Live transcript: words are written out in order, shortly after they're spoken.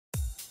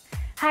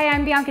Hi,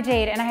 I'm Bianca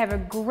Jade, and I have a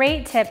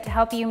great tip to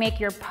help you make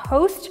your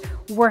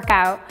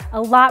post-workout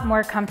a lot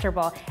more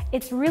comfortable.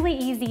 It's really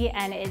easy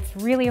and it's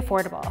really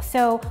affordable.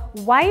 So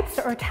wipes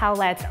or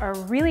towelettes are a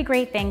really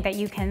great thing that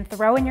you can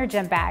throw in your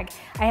gym bag.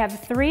 I have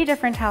 3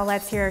 different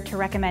towelettes here to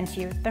recommend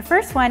to you. The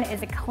first one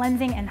is a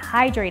cleansing and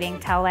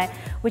hydrating towelette,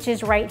 which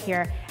is right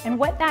here. And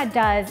what that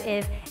does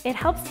is it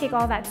helps take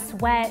all that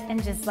sweat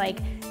and just like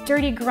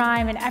dirty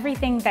grime and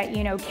everything that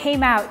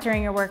came out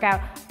during your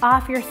workout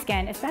off your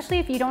skin, especially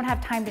if you don't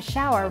have time to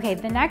shower. Okay,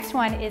 the next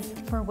one is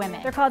for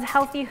women. They're called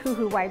Healthy Hoo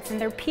Hoo Wipes, and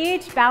they're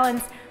pH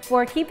balanced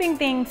for keeping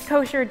things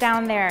kosher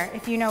down there,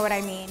 if you know what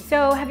I mean.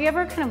 So have you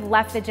ever kind of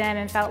left the gym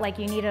and felt like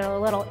you needed a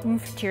little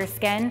oomph to your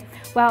skin?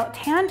 Well,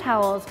 tan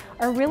towels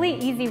are a really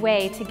easy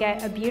way to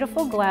get a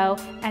beautiful glow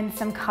and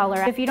some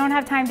color. If you don't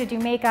have time to do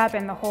makeup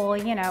and the whole,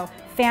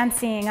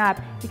 fancying up,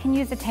 you can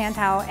use a tan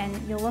towel and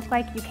you'll look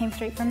like you came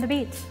straight from the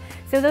beach.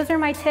 So those are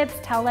my tips.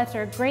 Towelettes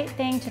are a great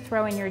thing to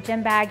throw in your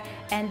gym bag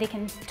and they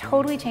can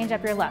totally change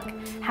up your look.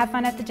 Have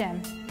fun at the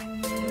gym.